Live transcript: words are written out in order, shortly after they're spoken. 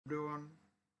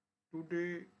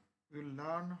Today we'll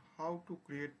learn how to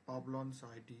create Publons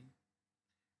ID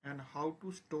and how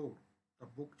to store the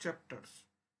book chapters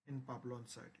in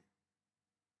Publons ID.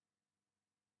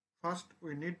 First,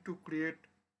 we need to create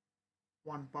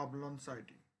one Publons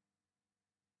ID.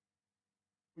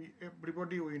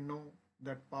 Everybody we know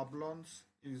that Publons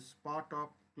is part of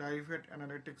Clarivate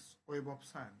Analytics Web of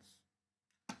Science.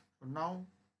 So now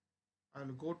I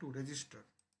will go to register.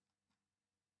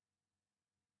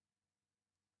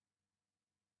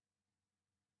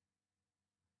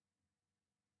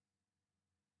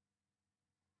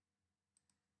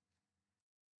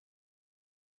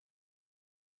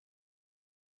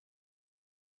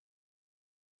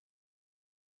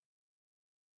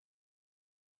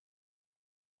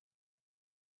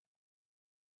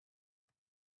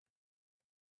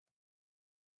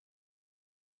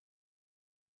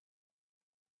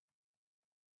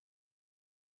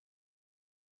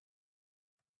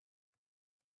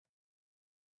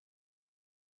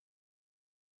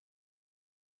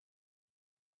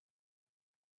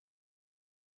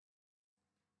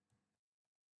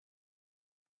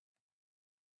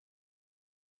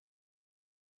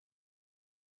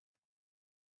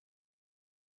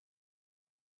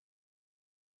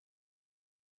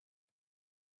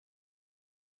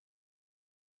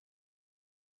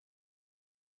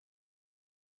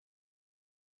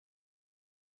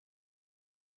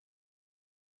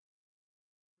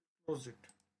 Close it.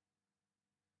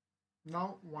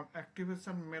 Now one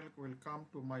activation mail will come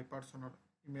to my personal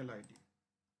email ID.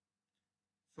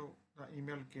 So the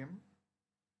email came,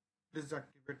 please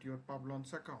activate your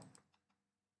Publons account.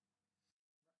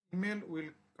 Email will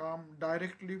come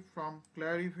directly from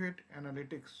Clarivate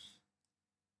Analytics.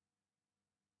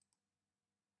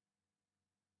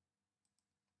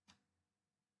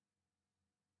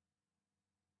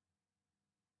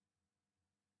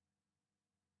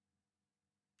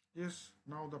 Yes,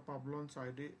 now the Publons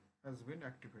ID has been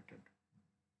activated.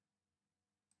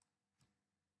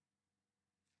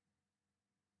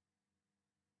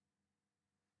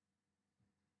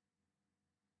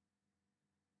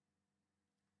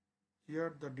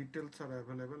 Here the details are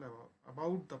available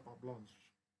about the Publons.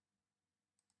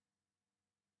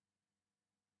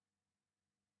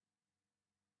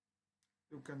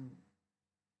 You can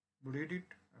read it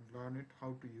and learn it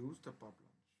how to use the Publons.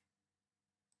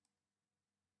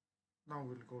 Now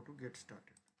we'll go to get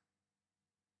started.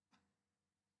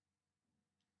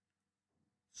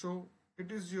 So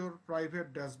it is your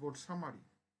private dashboard summary.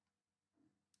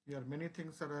 Here many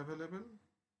things are available.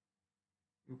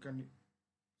 You can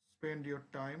spend your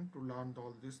time to learn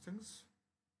all these things.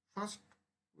 First,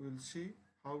 we will see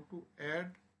how to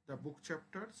add the book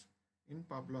chapters in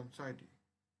Publons ID.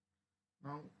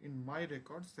 Now in my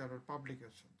records there are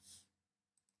publications.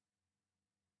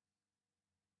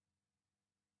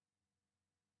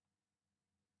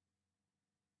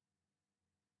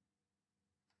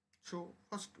 So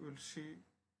first we'll see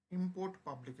import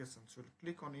publications. We'll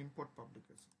click on import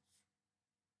publications.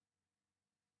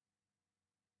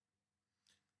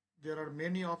 There are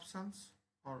many options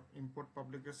for import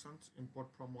publications: import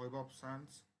from Web of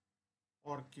Science,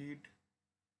 ORCID,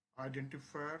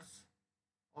 identifiers,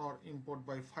 or import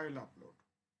by file upload.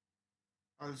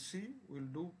 I'll see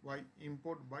we'll do by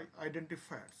import by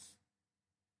identifiers.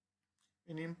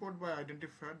 In import by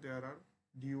identifier there are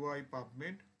DOI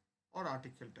PubMed or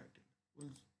article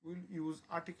title. We'll use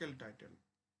article title.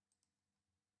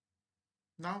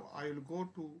 Now I will go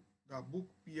to the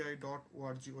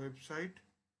bookpi.org website,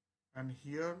 and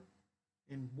here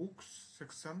in books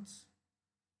sections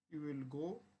you will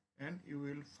go and you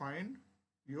will find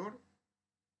your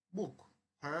book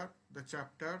where the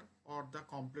chapter or the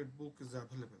complete book is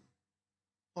available.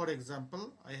 For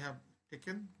example, I have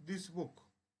taken this book.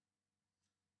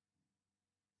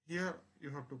 Here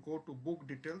you have to go to book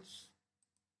details.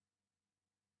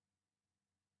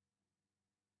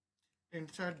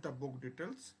 Inside the book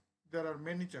details there are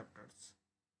many chapters.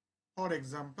 For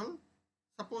example,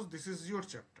 suppose this is your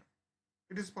chapter.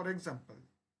 It is for example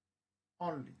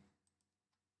only.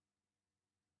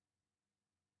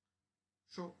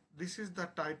 So this is the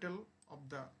title of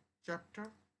the chapter.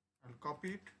 I'll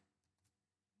copy it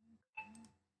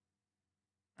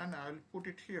and I'll put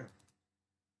it here.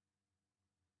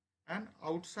 And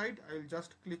outside I'll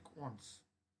just click once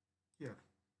here.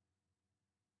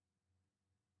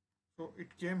 So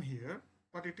it came here,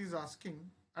 but it is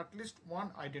asking at least one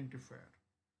identifier.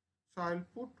 So I'll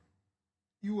put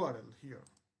URL here.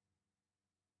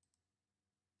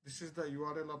 This is the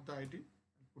URL of the ID.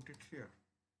 I'll put it here.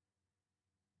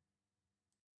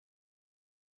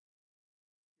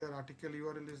 Their article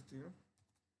URL is there.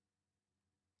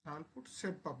 I'll put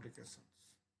save publications.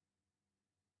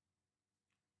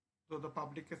 So the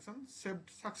publication saved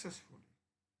successfully.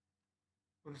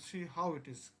 We'll see how it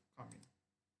is coming.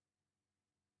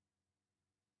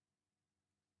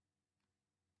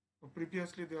 So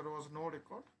previously there was no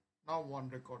record. Now one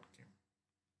record came.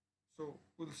 So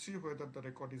we'll see whether the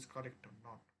record is correct or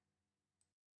not.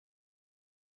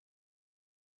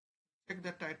 Check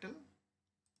the title,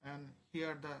 and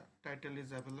here the title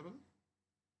is available.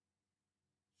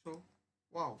 So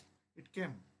wow, it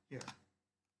came here.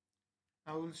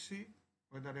 Now we'll see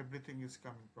whether everything is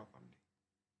coming properly.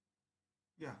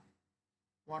 Yeah,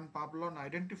 one Publon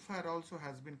identifier also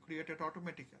has been created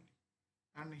automatically,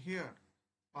 and here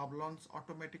Publons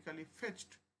automatically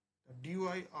fetched the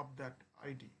DOI of that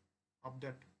ID of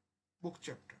that book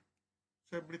chapter.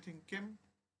 So everything came.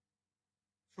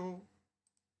 So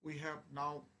we have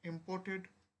now imported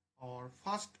our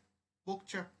first book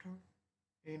chapter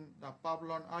in the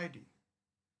Publon ID.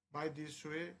 By this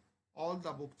way, all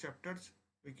the book chapters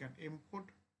we can import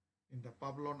in the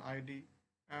Publon ID,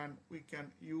 and we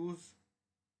can use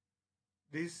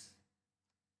these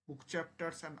book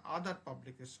chapters and other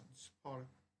publications for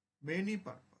many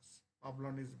purposes.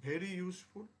 Publon is very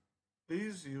useful.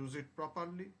 Please use it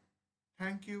properly.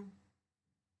 Thank you.